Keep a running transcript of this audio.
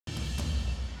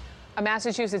A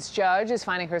Massachusetts judge is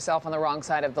finding herself on the wrong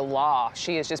side of the law.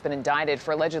 She has just been indicted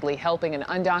for allegedly helping an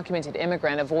undocumented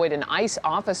immigrant avoid an ICE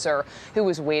officer who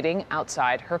was waiting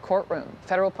outside her courtroom.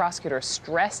 Federal prosecutors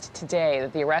stressed today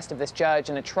that the arrest of this judge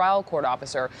and a trial court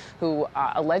officer who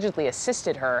allegedly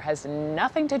assisted her has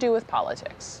nothing to do with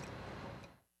politics.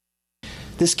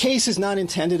 This case is not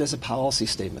intended as a policy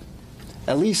statement,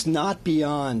 at least not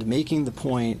beyond making the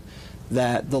point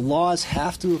that the laws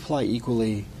have to apply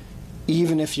equally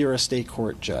even if you're a state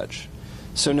court judge.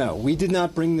 So no, we did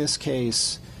not bring this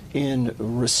case in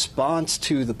response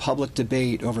to the public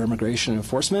debate over immigration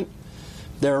enforcement.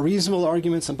 There are reasonable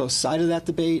arguments on both sides of that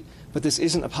debate, but this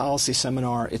isn't a policy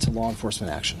seminar, it's a law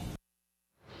enforcement action.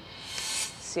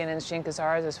 CNN's Jean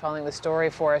Cazares is following the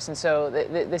story for us. And so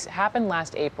this happened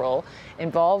last April,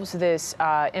 involves this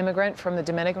immigrant from the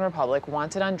Dominican Republic,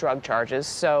 wanted on drug charges.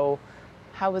 So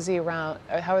how was he around?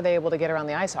 How are they able to get around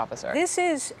the ICE officer? This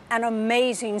is an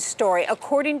amazing story,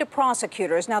 according to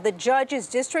prosecutors. Now, the judge is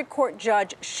District Court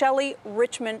Judge Shelley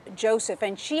Richmond Joseph,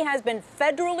 and she has been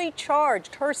federally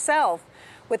charged herself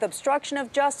with obstruction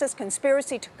of justice,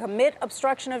 conspiracy to commit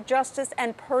obstruction of justice,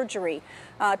 and perjury,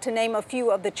 to name a few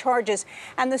of the charges.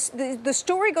 And the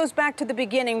story goes back to the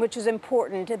beginning, which is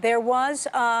important. There was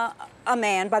a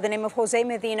man by the name of Jose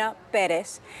Medina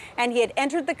Perez, and he had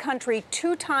entered the country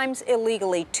 2 times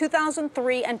illegally,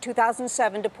 2003 and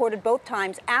 2007, deported both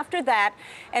times. After that,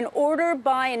 an order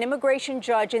by an immigration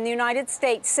judge in the United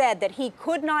States said that he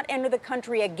could not enter the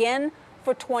country again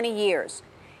for 20 years.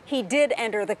 He did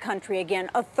enter the country again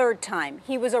a 3rd time.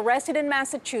 He was arrested in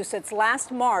Massachusetts last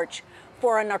March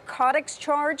for a narcotics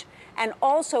charge and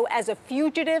also as a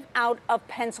fugitive out of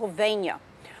Pennsylvania.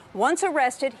 Once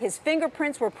arrested, his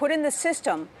fingerprints were put in the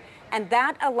system, and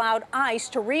that allowed ICE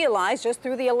to realize, just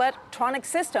through the electronic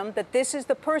system, that this is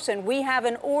the person we have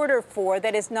an order for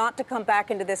that is not to come back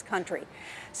into this country.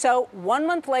 So 1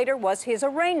 month later was his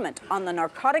arraignment on the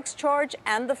narcotics charge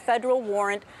and the federal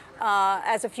warrant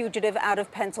as a fugitive out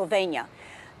of Pennsylvania.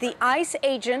 The ICE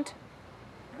agent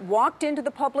walked into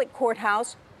the public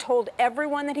courthouse, told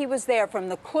everyone that he was there, from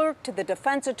the clerk to the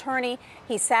defense attorney.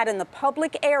 He sat in the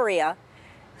public area.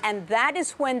 And that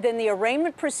is when then the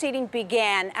arraignment proceeding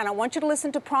began. And I want you to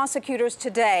listen to prosecutors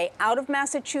today out of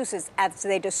Massachusetts as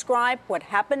they describe what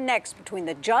happened next between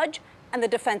the judge and the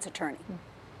defense attorney.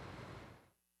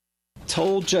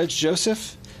 Told Judge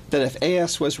Joseph that if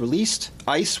A.S. was released,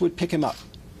 ICE would pick him up.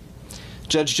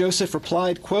 Judge Joseph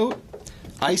replied, quote,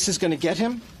 "ICE is going to get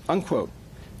him," unquote,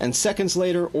 and seconds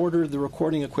later ordered the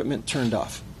recording equipment turned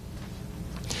off.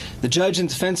 The judge and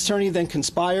defense attorney then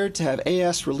conspired to have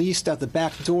A.S. released out the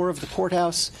back door of the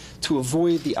courthouse to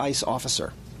avoid the ICE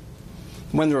officer.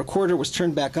 When the recorder was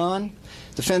turned back on,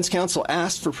 defense counsel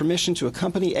asked for permission to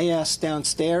accompany A.S.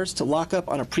 downstairs to lock up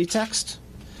on a pretext,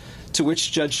 to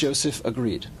which Judge Joseph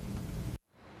agreed.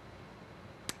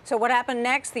 So what happened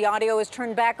next? The audio is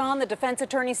turned back on. The defense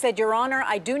attorney said, "Your Honor,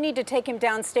 I do need to take him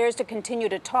downstairs to continue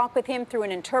to talk with him through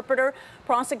an interpreter."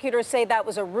 Prosecutors say that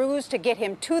was a ruse to get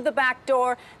him to the back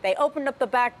door. They opened up the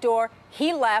back door.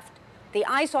 He left. The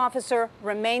ICE officer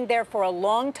remained there for a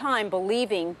long time,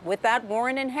 believing, with that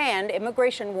warrant in hand,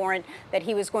 immigration warrant, that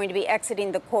he was going to be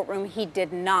exiting the courtroom. He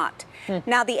did not.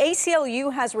 Now, the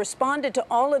ACLU has responded to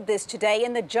all of this today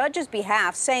in the judge's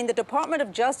behalf, saying the Department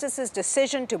of Justice's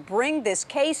decision to bring this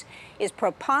case is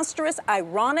preposterous,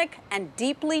 ironic, and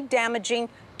deeply damaging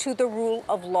to the rule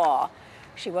of law.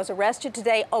 She was arrested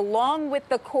today along with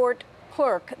the court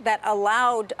clerk that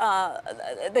allowed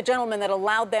the gentleman that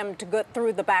allowed them to go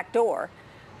through the back door,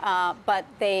 but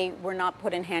they were not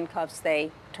put in handcuffs. They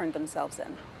turned themselves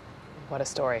in. What a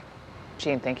story.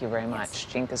 Jean, thank you very much.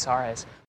 Jean Cazares.